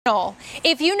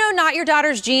If you know Not Your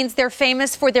Daughter's Jeans, they're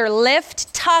famous for their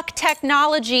lift tuck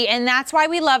technology, and that's why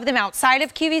we love them outside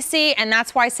of QVC, and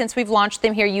that's why since we've launched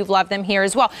them here, you've loved them here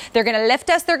as well. They're going to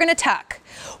lift us, they're going to tuck.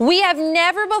 We have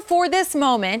never before this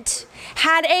moment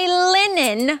had a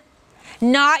linen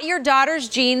Not Your Daughter's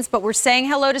Jeans, but we're saying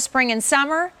hello to spring and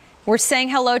summer. We're saying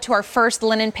hello to our first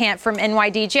linen pant from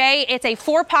NYDJ. It's a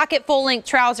 4-pocket full-length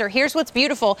trouser. Here's what's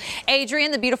beautiful.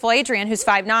 Adrian, the beautiful Adrian, who's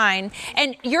 5'9",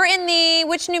 and you're in the,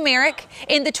 which numeric?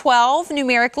 In the 12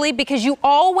 numerically, because you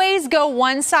always go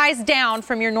one size down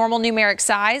from your normal numeric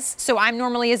size. So I'm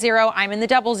normally a 0, I'm in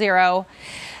the 00.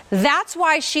 That's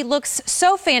why she looks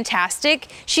so fantastic.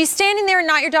 She's standing there in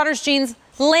Not Your Daughter's Jeans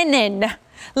linen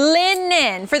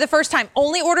for the first time.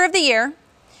 Only order of the year.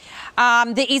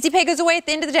 The easy pay goes away at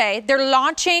the end of the day. They're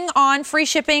launching on free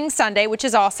shipping Sunday, which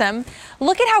is awesome.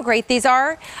 Look at how great these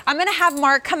are. I'm going to have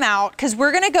Mark come out because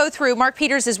we're going to go through. Mark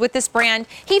Peters is with this brand.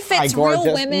 He fits real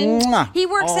women. Mwah. He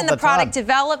works in the product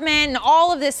development and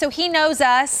all of this, so he knows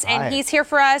us and he's here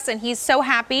for us, and he's so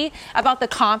happy about the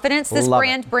confidence this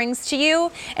brand brings to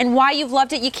you and why you've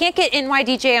loved it. You can't get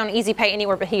NYDJ on easy pay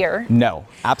anywhere but here. No,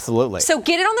 absolutely. So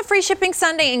get it on the free shipping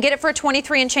Sunday and get it for a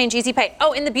 23 and change easy pay.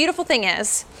 Oh, and the beautiful thing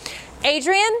is,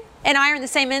 Adrian and I are in the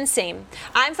same inseam.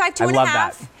 I'm 5'2" and a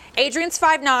half. Adrian's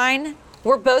 5'9".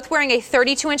 We're both wearing a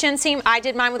 32-inch inseam. I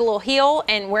did mine with a little heel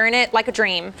and wearing it like a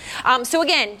dream. So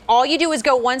again, all you do is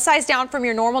go one size down from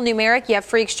your normal numeric. You have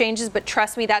free exchanges, but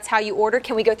trust me, that's how you order.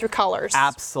 Can we go through colors?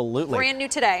 Absolutely. Brand new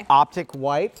today. Optic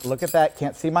white. Look at that.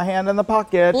 Can't see my hand in the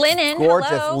pocket. Linen. Gorgeous.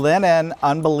 Hello. Linen.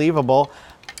 Unbelievable.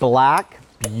 Black.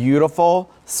 Beautiful.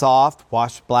 Soft,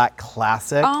 washed black,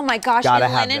 classic. Oh my gosh, Gotta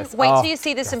and have linen. this. Wait till you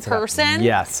see this in person.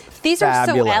 Yes. These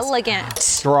Fabulous. are so elegant.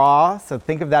 Straw, so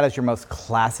think of that as your most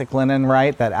classic linen,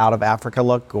 right? That out of Africa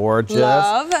look, gorgeous.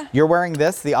 Love. You're wearing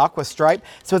this, the aqua stripe.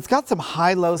 So it's got some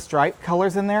high-low stripe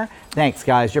colors in there. Thanks,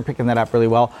 guys, you're picking that up really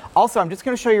well. Also, I'm just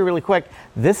gonna show you really quick.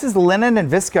 This is linen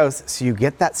and viscose, so you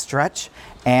get that stretch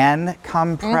and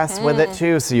compress with it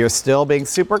too, so you're still being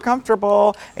super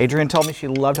comfortable. Adrian told me she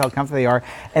loved how comfortable they are.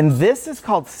 And this is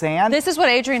called sand. This is what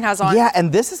Adrian has on. Yeah,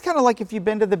 and this is kind of like if you've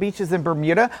been to the beaches in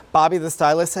Bermuda. Bobby the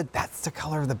stylist said that's the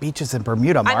color of the beaches in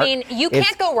Bermuda, Mark. I mean, you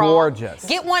can't go wrong. Gorgeous.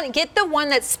 Get the one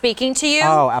that's speaking to you.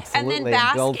 Oh, absolutely. And then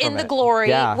bask in the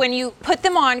glory when you put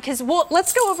them on, because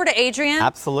let's go over to Adrian.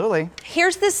 Absolutely.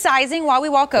 Here's the sizing while we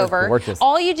walk over. Gorgeous.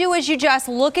 All you do is you just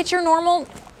look at your normal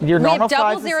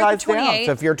size is size down.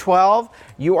 So if you're 12,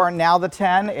 you are now the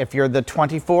 10. If you're the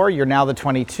 24, you're now the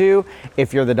 22.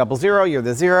 If you're the 00, you're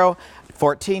the 0.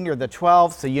 14, you're the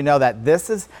 12. So you know that this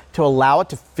is to allow it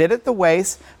to fit at the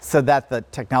waist so that the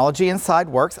technology inside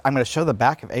works. I'm going to show the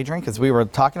back of Adrian because we were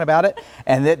talking about it,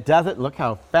 and it does it. Look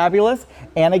how fabulous.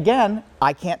 And again,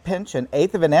 I can't pinch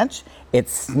 1/8 of an inch.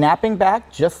 It's snapping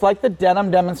back just like the denim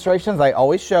demonstrations I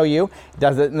always show you. It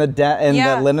does it in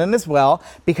the linen as well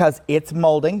because it's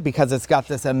molding, because it's got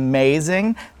this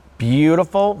amazing,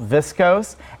 beautiful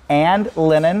viscose and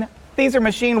linen. These are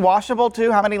machine washable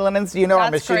too. How many linens do you know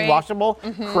are machine washable?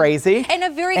 Crazy. And a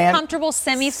very comfortable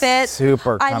semi-fit.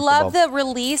 Super comfortable. I love the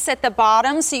release at the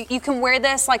bottom, so you can wear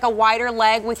this like a wider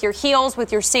leg with your heels,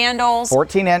 with your sandals.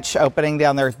 14-inch opening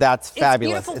down there. That's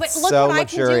fabulous. It's beautiful, it's but look so what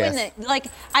luxurious. I can do in it. Like,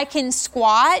 I can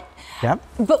squat. Yep.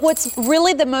 But what's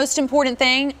really the most important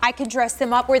thing, I can dress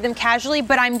them up, wear them casually,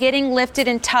 but I'm getting lifted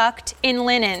and tucked in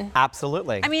linen.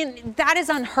 Absolutely. I mean, that is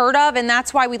unheard of, and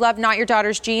that's why we love Not Your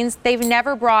Daughter's Jeans. They've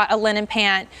never brought a linen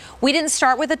pant. We didn't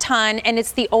start with a ton, and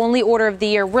it's the only order of the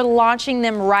year. We're launching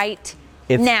them right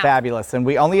now. It's fabulous, and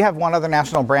we only have one other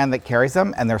national brand that carries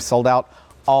them, and they're sold out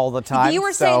all the time. You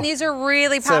were saying these are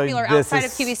really popular outside of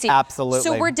QVC. Absolutely.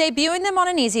 So we're debuting them on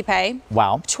an easy pay.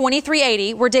 Wow.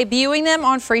 $23.80. We're debuting them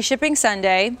on free shipping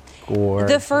Sunday.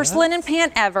 Gorgeous. The first linen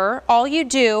pant ever. All you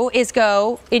do is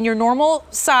go in your normal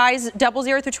size,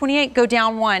 00 through 28, go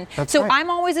down one. So I'm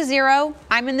always a 0.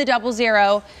 I'm in the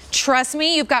 00. Trust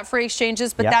me, you've got free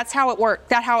exchanges, but that's how it works.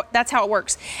 That's how it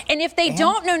works. And if they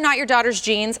don't know Not Your Daughter's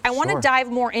Jeans, I want to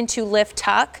dive more into lift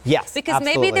tuck. Yes, because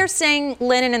maybe they're saying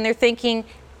linen and they're thinking,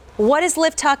 what is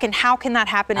lift tuck and how can that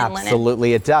happen in linen?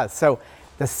 Absolutely, it does. So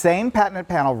the same patented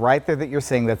panel right there that you're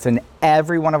seeing that's in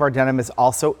every one of our denim is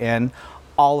also in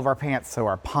all of our pants, so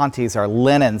our pontes, our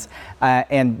linens,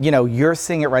 and you know, you're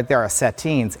seeing it right there, our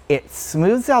sateens. It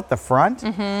smooths out the front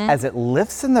as it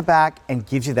lifts in the back and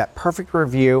gives you that perfect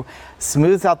review,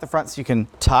 smooths out the front so you can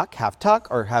half tuck,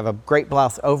 or have a great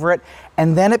blouse over it,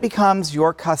 and then it becomes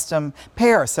your custom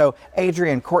pair. So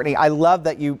Adrian, Courtney, I love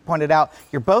that you pointed out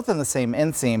you're both in the same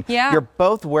inseam. Yeah. You're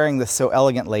both wearing this so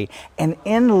elegantly. And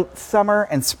in summer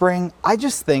and spring, I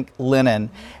just think linen,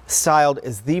 styled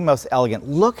is the most elegant.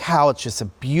 Look how it's just a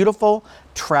beautiful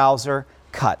trouser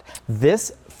cut.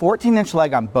 This 14-inch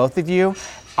leg on both of you,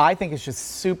 I think it's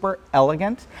just super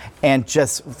elegant and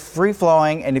just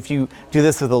free-flowing. And if you do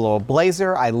this with a little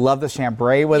blazer, I love the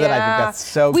chambray with it. I think that's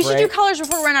so great. We should do colors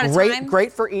before we run out of time.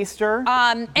 Great for Easter.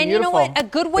 And you know what? A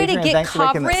good way to get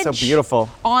coverage so beautiful.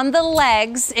 on the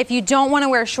legs, if you don't want to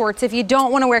wear shorts, if you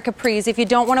don't want to wear capris, if you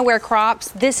don't want to wear crops,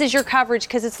 this is your coverage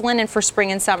because it's linen for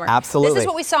spring and summer. Absolutely. This is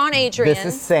what we saw on Adrian. This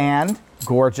is sand.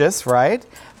 Gorgeous, right?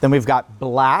 Then we've got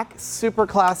black, super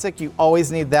classic. You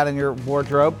always need that in your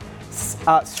wardrobe.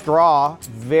 Straw,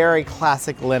 very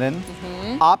classic linen.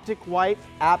 Optic white,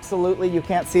 absolutely, you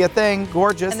can't see a thing.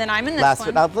 Gorgeous. And then I'm in this Last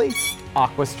one. but not least,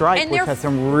 aqua stripe, which has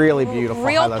some really beautiful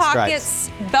real highlight pockets,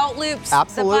 stripes. belt loops,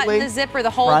 Absolutely. the button, the zipper, the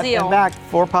whole Front deal. and back,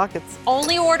 4 pockets.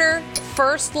 Only order,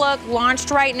 first look, launched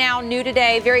right now, new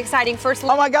today, very exciting. First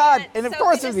look. Oh my God! And of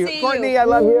course with you, Courtney, I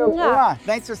love you. Yeah.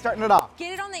 Thanks for starting it off.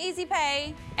 Get it on the easy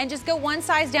pay and just go one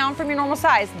size down from your normal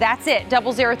size. That's it,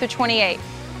 00 through 28.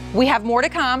 We have more to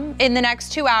come in the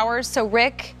next 2 hours. So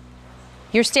Rick,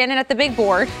 you're standing at the big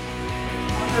board.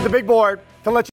 At the big board to let you